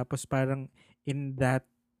mapagtatagpi-tagpi mo. Tapos parang in that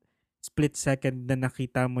split second na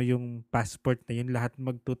nakita mo yung passport na yun, lahat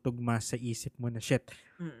magtutugma sa isip mo na, shit,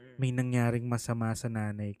 may nangyaring masama sa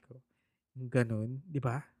nanay ko. Yung ganun, di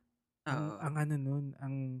ba? Ang ano nun,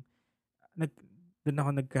 doon ako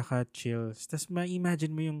nagkaka-chills. Tapos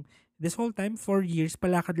ma-imagine mo yung, this whole time, 4 years,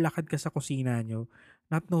 palakad-lakad ka sa kusina nyo,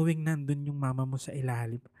 not knowing nandun yung mama mo sa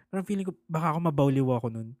ilalim. Parang feeling ko, baka ako mabawliw ako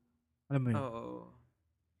nun. Alam mo yun? Oo.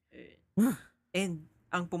 And,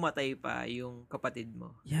 ang pumatay pa yung kapatid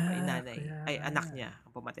mo. Yeah, ay nanay. Ay, anak niya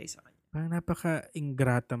ang pumatay sa kanya. Parang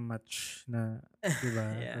napaka-ingrata match na,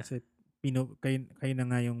 diba? Yeah. Kasi kayo na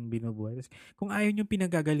nga yung binubuhay. Kung ayaw nyo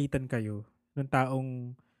pinagagalitan kayo ng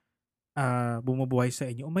taong bumubuhay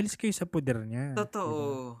sa inyo, umalis kayo sa poder niya.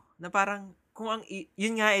 Totoo. Diba? Na parang,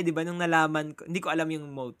 yun nga diba, nung nalaman ko, hindi ko alam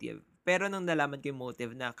yung motive. Pero nung nalaman ko yung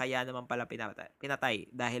motive na kaya naman pala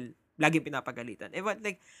pinatay dahil laging pinapagalitan. But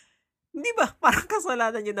like, hindi ba? Parang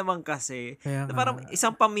kasalanan nyo naman kasi. Kaya na parang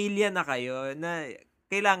isang pamilya na kayo na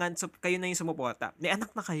kailangan kayo na yung sumuporta. May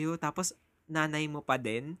anak na kayo, tapos nanay mo pa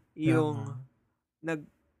din yung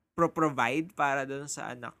nag-provide para doon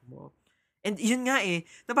sa anak mo. And yun nga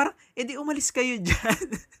na parang, di umalis kayo dyan.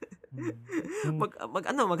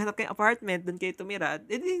 Maghanap kayong apartment, doon kayo tumira,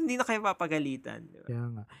 hindi na kayo papagalitan. Diba? Kaya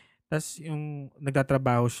nga. Tapos yung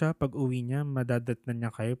nagtatrabaho siya, pag uwi niya, madadatnan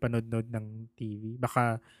niya kayo, panood-nood ng TV.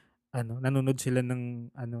 Baka, nanonood sila ng,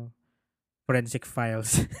 forensic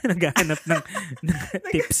files. Naghahanap ng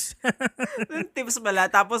tips. Tips pala.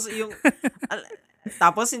 Tapos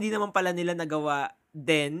tapos hindi naman pala nila nagawa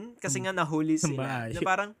din kasi nga nahuli sila. Na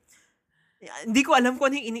parang, hindi ko alam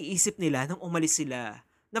kung ano yung iniisip nila nung umalis sila.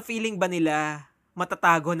 Na feeling ba nila,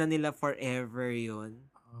 matatago na nila forever yun?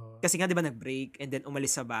 Kasi nga, di ba, nag-break and then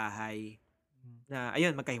umalis sa bahay. Na,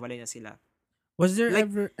 ayun, magkahiwalay na sila. Was there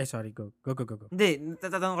ever... Ay, sorry, go. Hindi,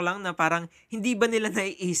 tatanong ko lang na parang, hindi ba nila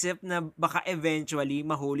naiisip na baka eventually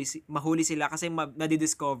mahuli sila kasi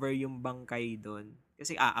nadidiscover yung bangkay doon?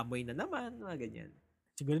 Kasi aamoy na naman, mga ganyan.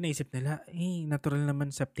 Siguro naisip nila, natural naman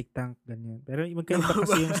septic tank, ganyan. Pero magkaiba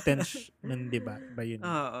kasi yung stench nun, di ba? Ba yun?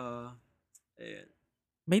 Oo. Ayun.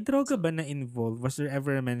 May droga ba na involved? Was there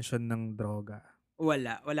ever a mention ng droga?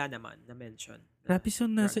 Wala naman na mention. Grabe, so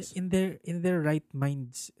nasa in their right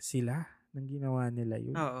minds sila nang ginawa nila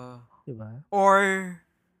yun. Oo. Diba? Or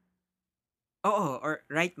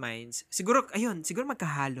right minds. Siguro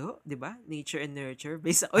magkahalo, 'di ba? Nature and nurture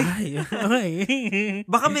based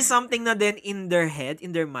baka may something na din in their head,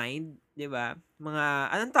 in their mind, 'di ba? Mga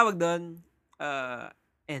anong tawag doon?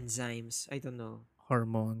 Enzymes, I don't know.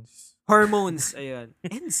 Hormones, ayun.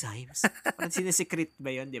 Enzymes. Parang sinesekret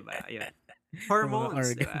ba 'yon, 'di ba? Ayun.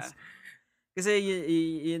 Hormones, 'di ba? Kasi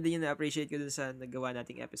yun din yung na-appreciate ko dun sa nagawa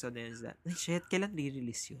nating episode na yun. Shit, kailan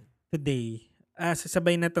re-release yun? Today.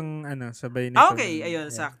 Sabay na tong sabay na okay,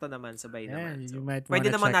 ayun, sakto naman, sabay naman. So,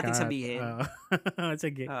 pwede naman nating out. sabihin.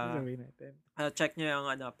 Sige, sabihin natin. Check nyo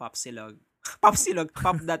yung Popsilog.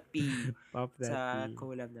 Pop.p sa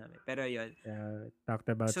collab namin. Pero yun.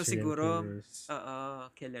 Talked about so siguro,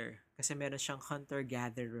 killer. Kasi meron siyang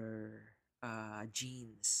hunter-gatherer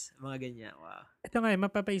genes, mga ganyan. Wow. Ito nga,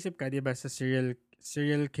 mapapaisip ka, 'di ba, sa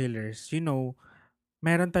serial killers,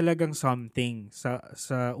 meron talagang something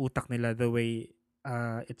sa utak nila the way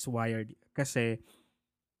it's wired. Kasi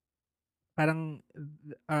parang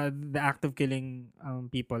the act of killing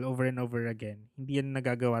people over and over again, hindi yan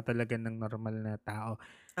nagagawa talaga ng normal na tao.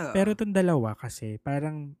 Pero itong dalawa kasi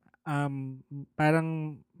parang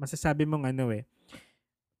masasabi mong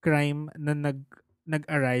crime na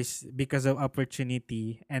nag-arise because of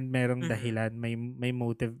opportunity and merong dahilan, may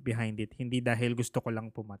motive behind it, hindi dahil gusto ko lang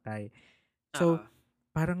pumatay. So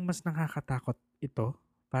parang mas nakakatakot ito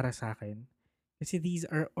para sa akin kasi these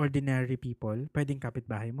are ordinary people. Pwedeng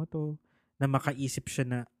kapitbahay mo to na makaisip siya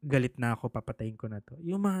na galit na ako, papatayin ko na to.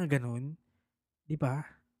 Yung mga ganun, di ba?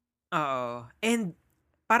 Oo. And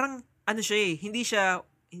parang siya hindi siya,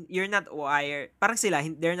 you're not wired. Parang sila,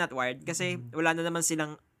 they're not wired kasi wala na naman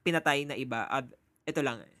silang pinatay na iba ito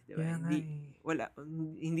lang di ba?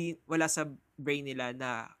 Wala sa brain nila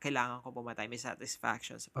na kailangan ko pumatay, may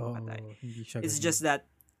satisfaction sa pagpatay. Hindi siya It's ganun. just that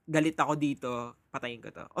galit ako dito, patayin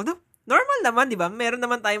ko to. Although normal naman, di ba? Meron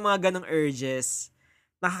naman tayong mga ganong urges.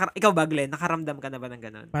 Ikaw ba, Glenn? Nakaramdam ka na ba ng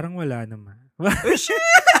ganon? Parang wala naman. Oh, shit!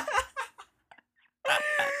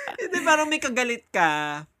 Hindi, parang may kagalit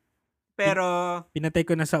ka, pero pinatay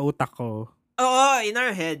ko na sa utak ko. Oo, in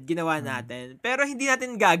our head, ginawa natin. Pero hindi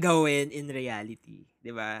natin gagawin in reality.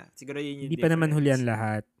 Di ba? Siguro yun yung Hindi pa naman hulihan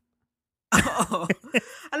lahat. Oo.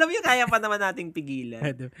 Alam mo yung kaya pa naman nating pigilan.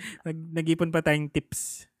 Nag-ipon pa tayong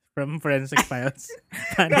tips from Forensic Files.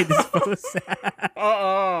 Paano i-dispose?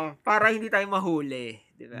 Oo. Para hindi tayo mahuli.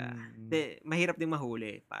 Di ba? Mahirap din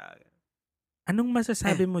mahuli. Anong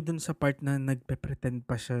masasabi mo dun sa part na nagpe-pretend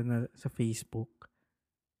pa siya sa Facebook?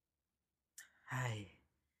 Ay.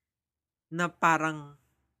 Na parang,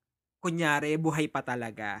 kunyari, buhay pa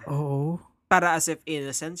talaga. Oo. Para as if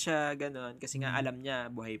innocent siya, gano'n. Kasi nga alam niya,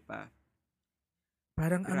 buhay pa.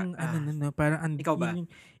 Parang parang ikaw ba?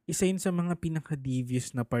 Isa yun sa mga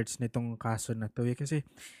pinaka-devious na parts nitong kaso na to. Kasi,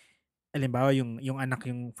 alimbawa, yung anak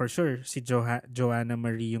yung, for sure, si Joanna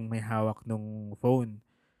Marie yung may hawak nung phone.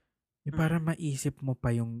 Yung para maisip mo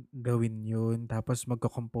pa yung gawin yun, tapos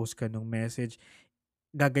magko-compose ka ng message,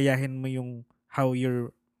 gagayahin mo yung how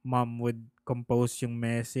your mom would compose yung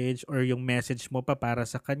message or yung message mo pa para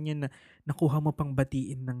sa kanya na nakuha mo pang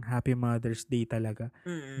batiin ng Happy Mother's Day talaga.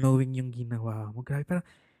 Knowing yung ginawa mo. Grabe, parang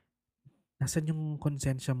nasan yung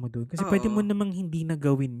konsensya mo doon? Kasi pwede mo namang hindi na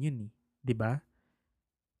gawin yun eh. Diba?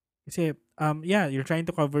 Kasi, you're trying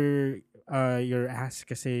to cover your ass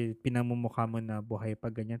kasi pinamumukha mo na buhay pa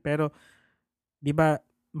ganyan. Pero, diba,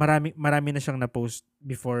 marami na siyang na-post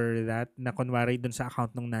before that na kunwari dun sa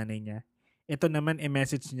account ng nanay niya. Ito naman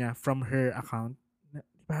message niya from her account.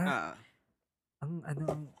 Diba?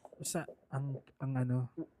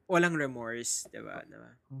 Walang remorse, diba?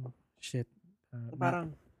 Oh, shit.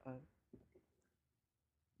 Parang,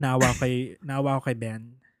 naawa ko kay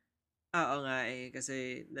Ben. Oo nga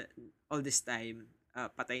kasi all this time,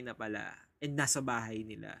 patay na pala. And nasa bahay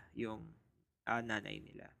nila yung nanay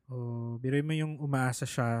nila. Biruin mo yung umaasa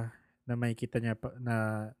siya na makikita niya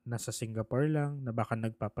na nasa Singapore lang, na baka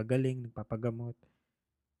nagpapagaling, nagpapagamot.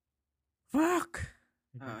 Fuck!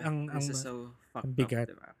 This is so fucked bigat.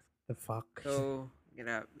 up, diba? The fuck? So,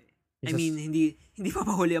 grabe. I mean, hindi pa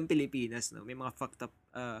mahuli ang Pilipinas, no? May mga fucked up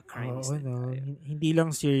crimes din tayo. Hindi lang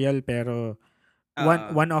serial, pero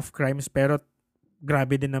one-off crimes, pero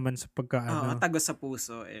grabe din naman sa tagos sa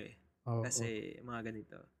puso, kasi mga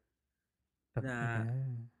ganito. Na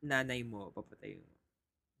nanay mo, papatay mo.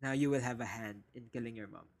 Now you will have a hand in killing your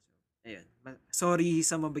mom. So, ayun. Sorry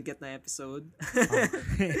sa mabigat na episode.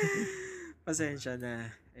 Pasensya na.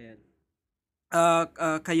 Ayun.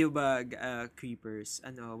 Kayo ba, creepers?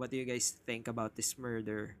 What do you guys think about this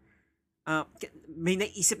murder? May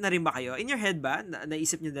naisip na rin ba kayo? In your head ba?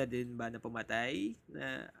 Naisip niyo na din ba na pumatay?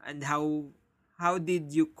 And how did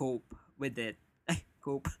you cope with it?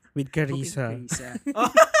 Cope? With Carissa.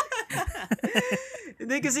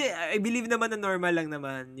 Hindi kasi I believe naman na normal lang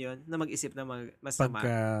naman yun na mag-isip na masama.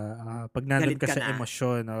 Pag nandun ka sa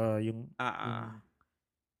emosyon, yung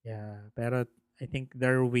pero I think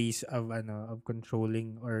there are ways of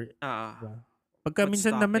controlling or pagka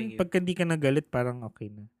minsan naman pagka hindi ka nagalit parang okay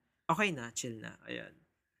na. Okay na, chill na.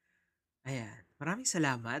 Ayan. Maraming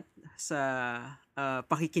salamat sa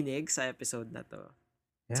pakikinig sa episode na to.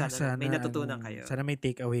 Sana may natutunan kayo. Sana may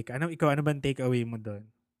take away ka. Ano bang take away mo doon?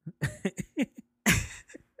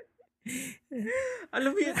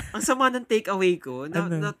 Alam mo yun, ang sama ng take away ko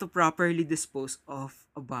na to properly dispose of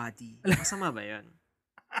a body. Masama ba yun?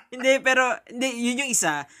 Hindi, yun yung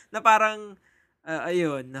isa na parang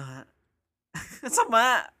ayun,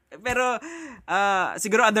 sama. Pero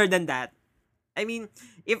siguro other than that, I mean,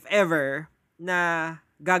 if ever na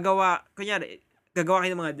gagawa kayo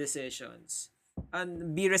ng mga decisions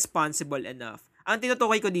and be responsible enough. Ang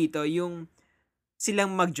tinutukoy ko dito, yung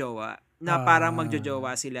silang magjowa, na parang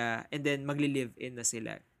magjojowa sila and then magli-live-in na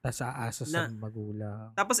sila. Tapos aasa sa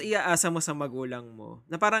magulang. Tapos iaasa mo sa magulang mo.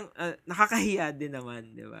 Na parang nakakahiya din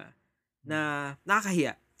naman, di ba? Na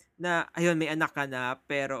nakakahiya. Na ayun, may anak ka na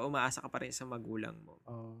pero umaasa ka pa rin sa magulang mo.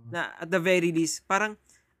 Na at the very least, parang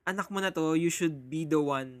anak mo na to, you should be the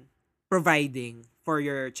one providing for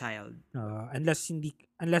your child. Unless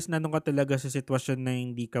nandun ka talaga sa sitwasyon na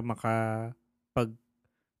hindi ka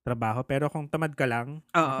makapagtrabaho. Pero kung tamad ka lang,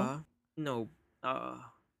 no.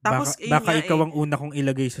 Tapos baka ikaw ang una kong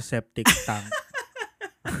ilagay sa septic tank.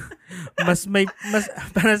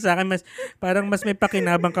 Para sa akin, parang mas may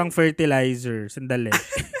pakinabang kang fertilizer. Sandali.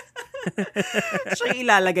 Siya yung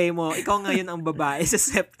ilalagay mo. Ikaw ngayon ang babae sa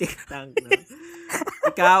septic tank, no?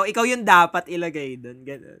 Ikaw yung dapat ilagay doon.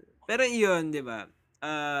 Ganun. Pero yun, di ba?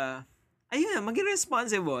 Ayun, maging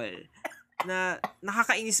responsible. Na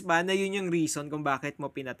nakakainis ba na yun yung reason kung bakit mo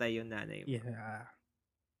pinatay yung nanay mo? Yeah.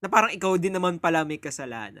 Na parang ikaw din naman pala may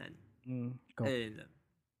kasalanan. Ikaw. Ayun.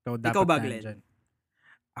 Ikaw ba, Glenn? Dyan.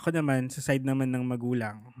 Ako naman, sa side naman ng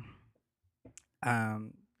magulang,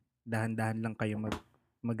 dahan-dahan lang kayo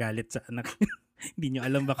magalit sa anak. Hindi nyo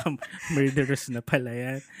alam baka murderous na pala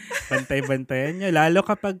yan. Bantay-bantayan nyo. Lalo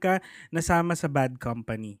kapag nasama sa bad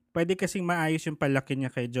company. Pwede kasing maayos yung palaki niya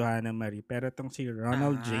kay Johanna Marie. Pero itong si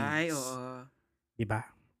Ronald James. Ay, oo. Diba?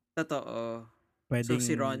 Totoo. Pwedeng, so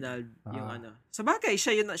si Ronald, yung Sa bagay,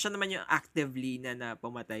 siya naman yung actively na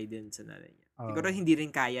pumatay din sa nanay niya. Siguro hindi rin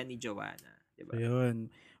kaya ni Joanna. Diba? So yun.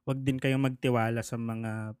 Huwag din kayong magtiwala sa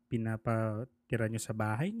mga pinapatira nyo sa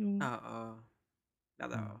bahay nyo. Oo.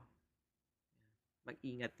 Totoo.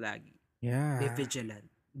 Mag-ingat lagi. Yeah.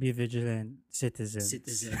 Be vigilant.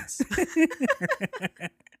 Citizens.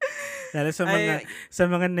 Lalo sa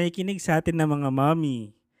mga nakikinig sa atin na mga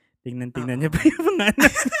mommy. Tingnan niyo pa yung mga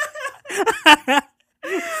anak.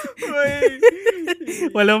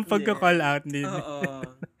 Walang pagka-call out din.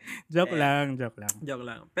 Joke lang.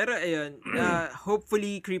 Pero ayun,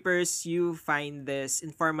 hopefully, Creepers, you find this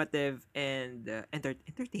informative and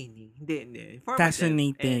entertaining. Hindi.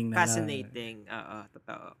 Informative. Fascinating.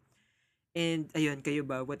 Totoo. And ayun, kayo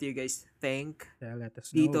ba? What do you guys think? Let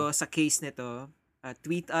us know. Dito sa case nito,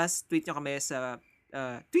 tweet nyo kami sa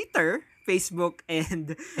Twitter, Facebook,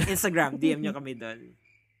 and Instagram. DM nyo kami doon.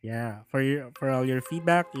 Yeah, for all your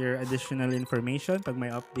feedback, your additional information pag may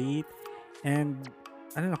update, and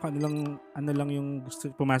ano lang yung gusto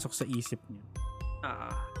pumasok sa isip niyo.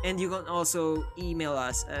 And you can also email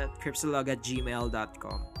us at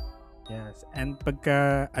cripsilog@gmail.com. Yes, and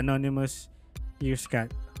pagka anonymous, here's Kat.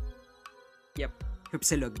 Yep,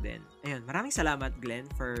 Cripsilog din. Ayun, maraming salamat, Glenn,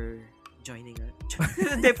 for joining us.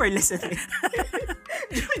 For listening.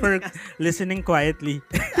 For listening quietly.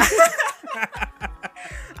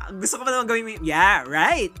 Gusto ko pa naman gawin yeah,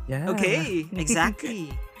 right. Yeah. Okay,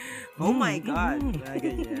 exactly. Oh my God.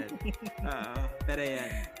 Ganyan. Pero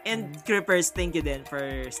yan. And Creepers, thank you din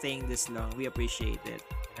for staying this long. We appreciate it.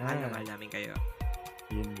 Mahal namin kayo.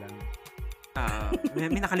 Yun lang.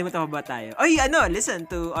 May nakalimutan pa ba tayo? Listen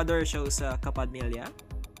to other shows sa Kapadmilya.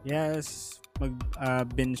 Yes.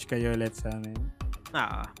 Binge kayo ulit sa amin.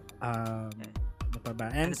 Ano pa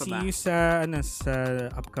ba? And see you sa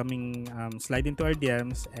upcoming Slide Into Our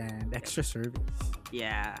DMs and extra service.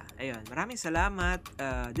 Yeah. Ayun. Maraming salamat.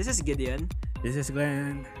 This is Gideon. This is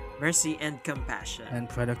Glenn. Mercy and compassion.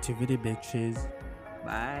 And productivity, bitches.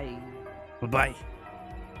 Bye. Bye-bye.